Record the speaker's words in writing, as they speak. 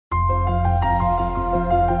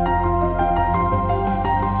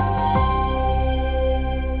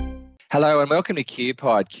Hello and welcome to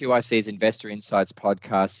QPod, QIC's Investor Insights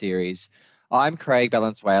podcast series. I'm Craig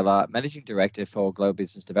Valenzuela, Managing Director for Global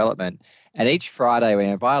Business Development. And each Friday, we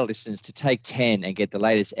invite our listeners to take 10 and get the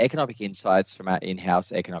latest economic insights from our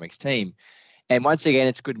in-house economics team. And once again,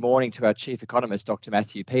 it's good morning to our Chief Economist, Dr.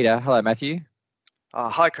 Matthew Peter. Hello, Matthew.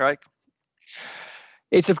 Hi, Craig.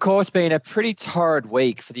 It's, of course, been a pretty torrid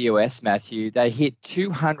week for the US, Matthew. They hit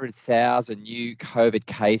 200,000 new COVID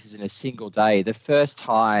cases in a single day, the first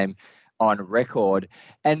time on record.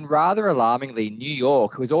 And rather alarmingly, New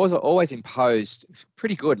York, who has always imposed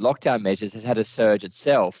pretty good lockdown measures, has had a surge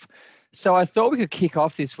itself. So I thought we could kick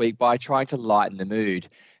off this week by trying to lighten the mood.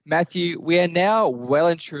 Matthew, we are now well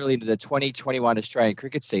and truly into the 2021 Australian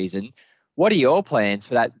cricket season. What are your plans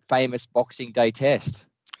for that famous Boxing Day test?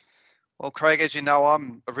 Well, Craig, as you know,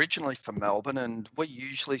 I'm originally from Melbourne, and we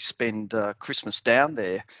usually spend Christmas down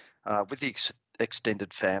there with the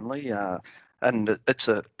extended family. And it's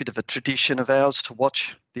a bit of a tradition of ours to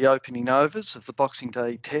watch the opening overs of the Boxing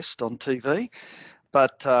Day test on TV.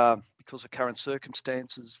 But because of current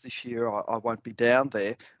circumstances this year, I won't be down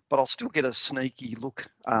there. But I'll still get a sneaky look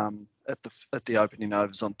at the opening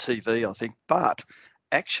overs on TV, I think. But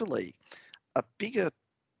actually, a bigger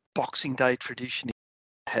Boxing Day tradition in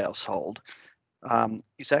the household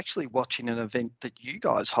is actually watching an event that you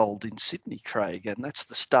guys hold in Sydney, Craig, and that's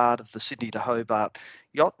the start of the Sydney to Hobart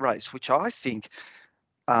yacht race, which I think,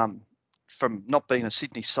 from not being a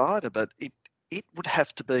Sydney sider, but it would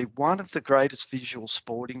have to be one of the greatest visual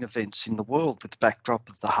sporting events in the world with the backdrop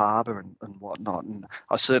of the harbour and whatnot, and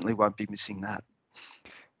I certainly won't be missing that.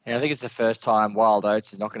 And I think it's the first time Wild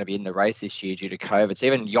Oats is not going to be in the race this year due to COVID. So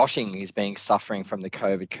even yachting is suffering from the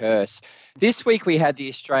COVID curse. This week we had the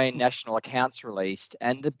Australian National Accounts released,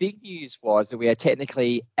 and the big news was that we are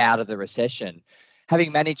technically out of the recession,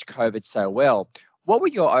 having managed COVID so well. What were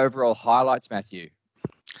your overall highlights, Matthew?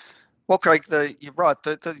 Well, Craig, you're right.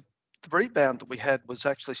 The rebound that we had was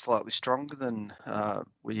actually slightly stronger than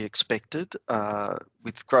we expected,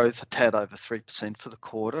 with growth a tad over 3% for the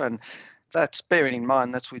quarter. And that's, bearing in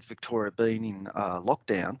mind, that's with Victoria being in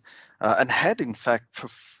lockdown, and had in fact,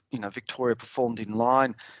 Victoria performed in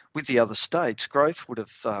line with the other states, growth would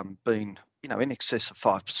have been, in excess of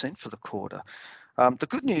 5% for the quarter. The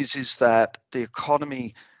good news is that the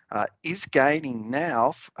economy is gaining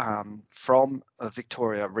now from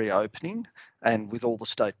Victoria reopening and with all the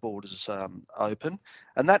state borders open,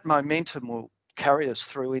 and that momentum will carry us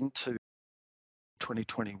through into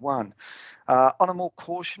 2021. On a more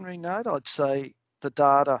cautionary note, I'd say the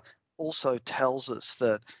data also tells us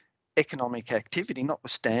that economic activity,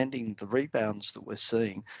 notwithstanding the rebounds that we're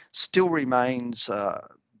seeing, still remains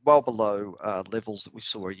well below levels that we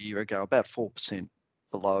saw a year ago, about 4%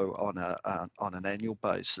 below on an annual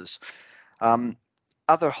basis.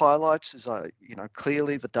 Other highlights is,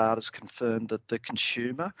 clearly the data's confirmed that the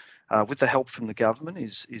consumer, with the help from the government,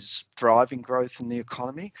 is driving growth in the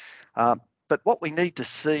economy. But what we need to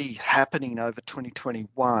see happening over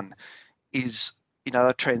 2021 is,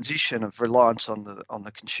 a transition of reliance on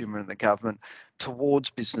the consumer and the government towards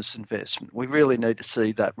business investment. We really need to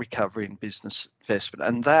see that recovery in business investment,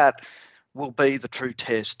 and that will be the true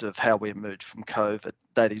test of how we emerge from COVID.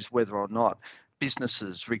 That is, whether or not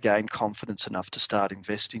businesses regain confidence enough to start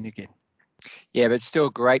investing again. Yeah, but it's still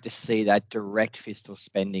great to see that direct fiscal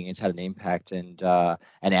spending has had an impact and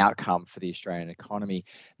an outcome for the Australian economy.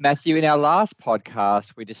 Matthew, in our last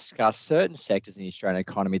podcast, we discussed certain sectors in the Australian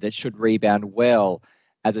economy that should rebound well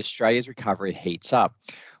as Australia's recovery heats up.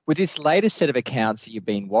 With this latest set of accounts that you've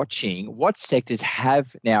been watching, what sectors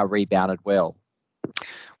have now rebounded well?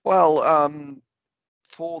 Well,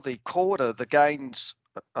 for the quarter, the gains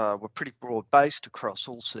were pretty broad-based across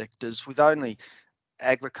all sectors, with only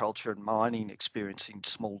agriculture and mining experiencing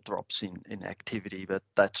small drops in activity, but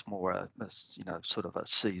that's more a sort of a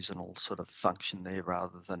seasonal sort of function there,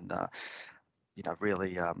 rather than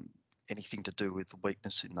really anything to do with the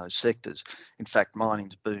weakness in those sectors. In fact,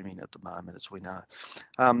 mining's booming at the moment, as we know.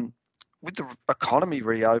 With the economy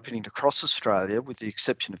reopening across Australia, with the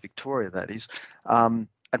exception of Victoria, that is,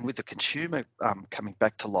 and with the consumer coming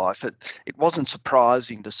back to life, it wasn't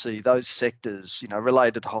surprising to see those sectors,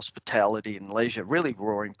 related to hospitality and leisure, really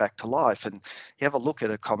roaring back to life. And you have a look at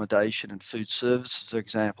accommodation and food services, for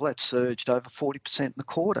example, that surged over 40% in the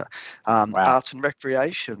quarter. Wow. Arts and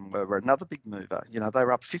recreation were another big mover. They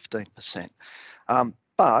were up 15%.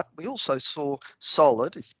 But we also saw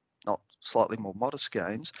solid, if not slightly more modest,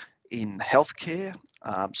 gains in healthcare,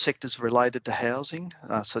 sectors related to housing,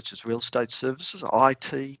 such as real estate services,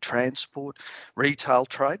 IT, transport, retail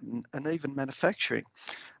trade, and even manufacturing.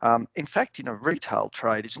 In fact, retail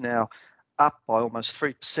trade is now up by almost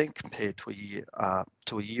 3% compared to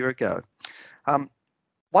a year ago.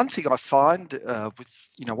 One thing I find with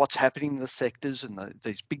what's happening in the sectors and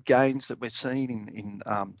these big gains that we're seeing in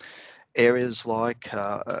areas like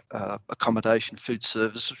accommodation, food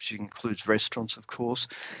services, which includes restaurants, of course,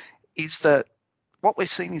 is that what we're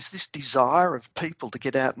seeing is this desire of people to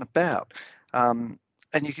get out and about.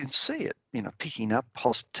 And you can see it, picking up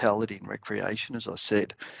hospitality and recreation, as I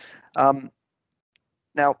said.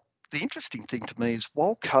 Now, the interesting thing to me is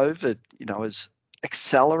while COVID, has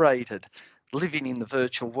accelerated living in the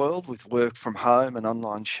virtual world with work from home and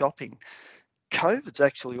online shopping, COVID's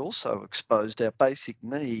actually also exposed our basic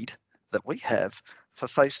need that we have for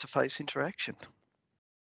face-to-face interaction.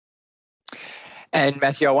 And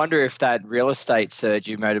Matthew, I wonder if that real estate surge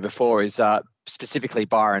you noted before is specifically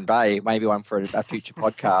Byron Bay, maybe one for a future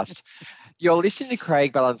podcast. You're listening to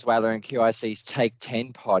Craig Valenzuela and QIC's Take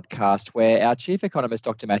 10 podcast, where our chief economist,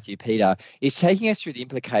 Dr. Matthew Peter, is taking us through the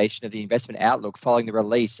implication of the investment outlook following the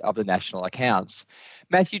release of the national accounts.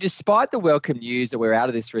 Matthew, despite the welcome news that we're out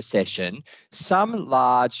of this recession, some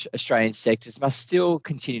large Australian sectors must still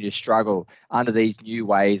continue to struggle under these new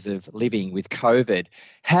ways of living with COVID.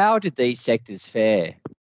 How did these sectors fare?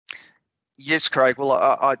 Yes, Craig. Well,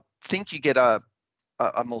 I think you get a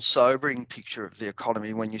more sobering picture of the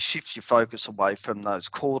economy when you shift your focus away from those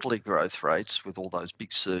quarterly growth rates with all those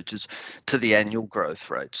big surges to the annual growth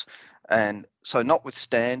rates. And so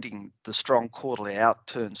notwithstanding the strong quarterly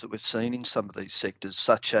outturns that we've seen in some of these sectors,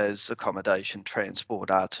 such as accommodation, transport,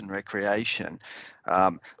 arts and recreation,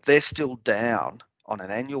 they're still down on an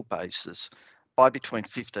annual basis by between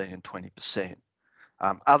 15 and 20%.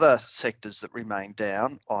 Other sectors that remain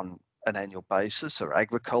down on an annual basis are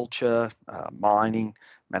agriculture, mining,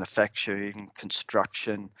 manufacturing,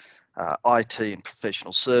 construction, IT and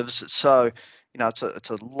professional services. So, it's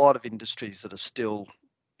a lot of industries that are still,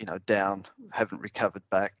 down, haven't recovered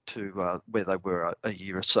back to where they were a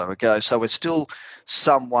year or so ago. So we still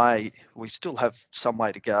have some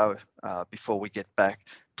way to go before we get back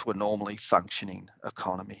to a normally functioning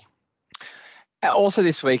economy. Also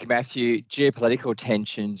this week, Matthew, geopolitical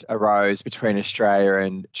tensions arose between Australia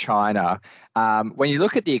and China. When you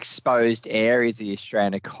look at the exposed areas of the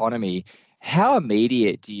Australian economy, how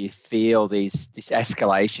immediate do you feel this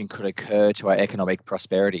escalation could occur to our economic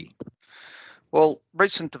prosperity? Well,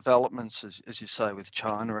 recent developments, as you say, with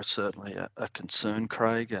China are certainly a concern,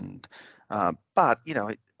 Craig. And but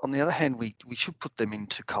on the other hand, we should put them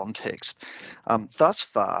into context. Thus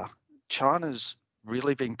far, China's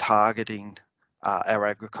really been targeting our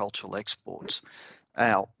agricultural exports.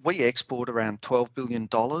 Now, we export around $12 billion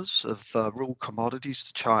of raw commodities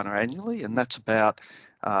to China annually, and that's about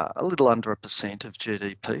a little under 1% of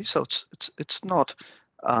GDP. So it's not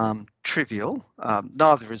trivial.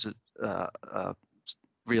 Neither is it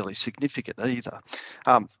really significant either.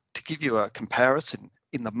 To give you a comparison,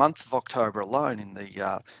 in the month of October alone, in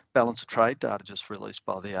the balance of trade data just released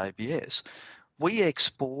by the ABS, we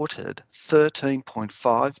exported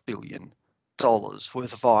 $13.5 billion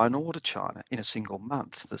worth of iron ore to China in a single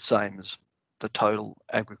month, the same as the total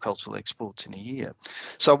agricultural exports in a year.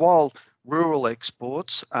 So while rural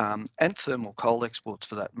exports and thermal coal exports,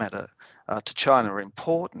 for that matter, to China are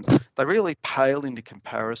important, they really pale into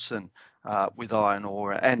comparison with iron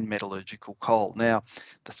ore and metallurgical coal. Now,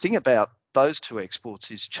 the thing about those two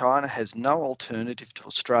exports is China has no alternative to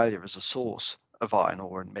Australia as a source of iron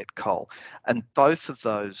ore and met coal. And both of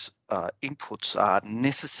those inputs are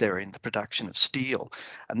necessary in the production of steel.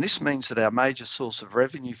 And this means that our major source of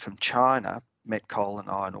revenue from China, met coal and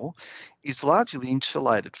iron ore, is largely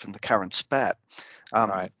insulated from the current spat.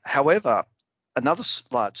 Right. However, another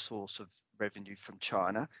large source of revenue from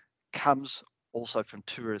China comes also from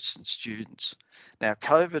tourists and students. Now,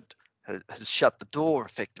 COVID has shut the door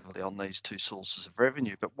effectively on these two sources of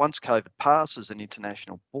revenue. But once COVID passes and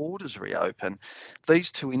international borders reopen,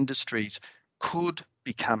 these two industries could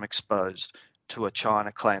become exposed to a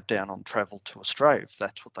China clampdown on travel to Australia if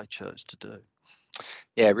that's what they chose to do.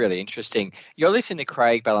 Yeah, really interesting. You're listening to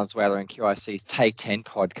Craig Valenzuela and QIC's Take 10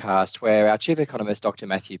 podcast, where our chief economist, Dr.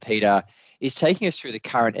 Matthew Peter, is taking us through the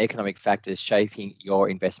current economic factors shaping your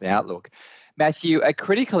investment outlook. Matthew, a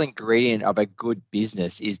critical ingredient of a good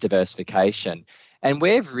business is diversification. And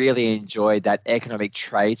we've really enjoyed that economic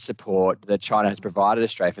trade support that China has provided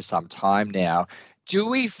Australia for some time now. Do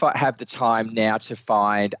we have the time now to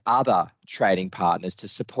find other trading partners to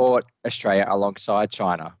support Australia alongside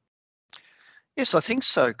China? Yes, I think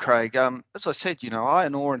so, Craig. As I said,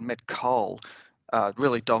 iron ore and met coal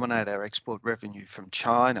really dominate our export revenue from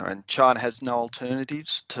China, and China has no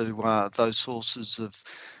alternatives to those sources of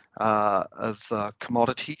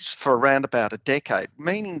commodities for around about a decade,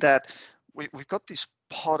 meaning that we've got this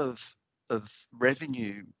pot of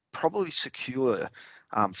revenue probably secure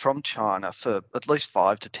from China for at least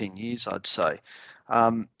 5 to 10 years, I'd say.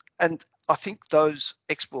 And I think those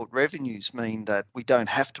export revenues mean that we don't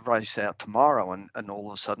have to race out tomorrow and all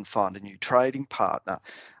of a sudden find a new trading partner.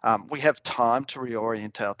 We have time to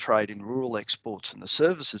reorient our trade in rural exports and the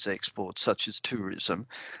services exports, such as tourism,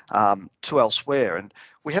 to elsewhere. And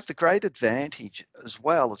we have the great advantage as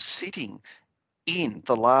well of sitting in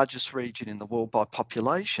the largest region in the world by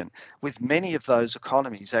population, with many of those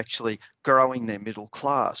economies actually growing their middle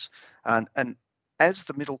class. And as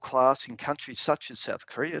the middle class in countries such as South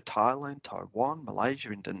Korea, Thailand, Taiwan,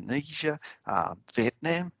 Malaysia, Indonesia,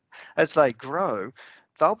 Vietnam, as they grow,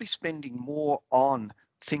 they'll be spending more on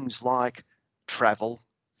things like travel,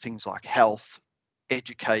 things like health,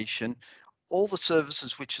 education, all the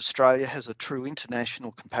services which Australia has a true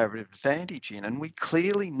international comparative advantage in. And we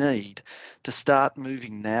clearly need to start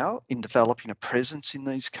moving now in developing a presence in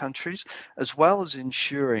these countries, as well as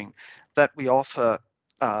ensuring that we offer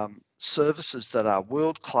services that are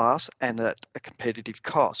world class and at a competitive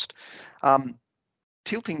cost.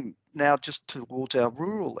 Tilting now just towards our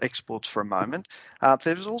rural exports for a moment,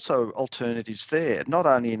 there's also alternatives there, not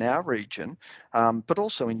only in our region, but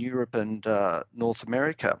also in Europe and North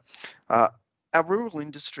America. Our rural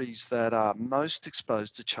industries that are most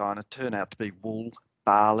exposed to China turn out to be wool,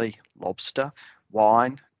 barley, lobster,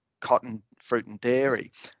 wine, cotton, fruit and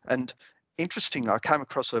dairy. And interesting, I came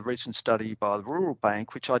across a recent study by the Rural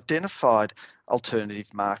Bank which identified alternative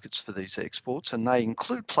markets for these exports, and they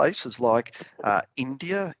include places like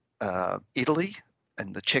India, Italy,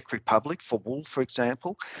 and the Czech Republic for wool, for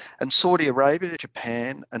example, and Saudi Arabia,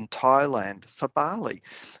 Japan, and Thailand for barley.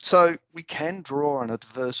 So we can draw on a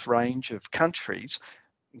diverse range of countries,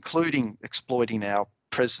 including exploiting our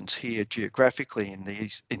presence here geographically in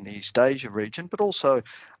the East Asia region, but also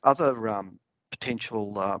other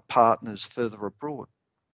potential partners further abroad.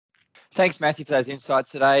 Thanks, Matthew, for those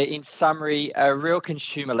insights today. In summary, a real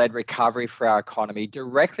consumer-led recovery for our economy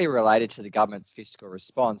directly related to the government's fiscal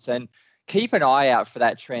response. And keep an eye out for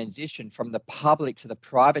that transition from the public to the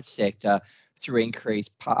private sector through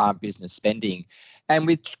increased business spending. And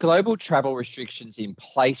with global travel restrictions in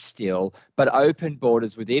place still, but open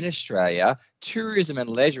borders within Australia, tourism and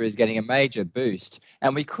leisure is getting a major boost.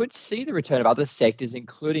 And we could see the return of other sectors,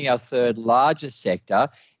 including our third largest sector,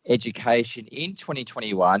 education, in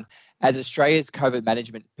 2021, as Australia's COVID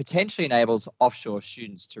management potentially enables offshore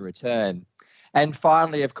students to return. And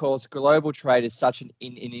finally, of course, global trade is such an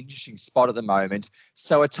interesting spot at the moment,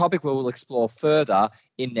 so a topic we will explore further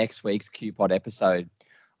in next week's QPod episode.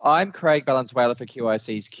 I'm Craig Valenzuela for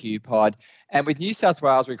QIC's QPod, and with New South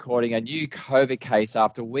Wales recording a new COVID case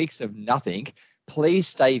after weeks of nothing, please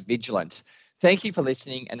stay vigilant. Thank you for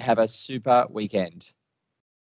listening and have a super weekend.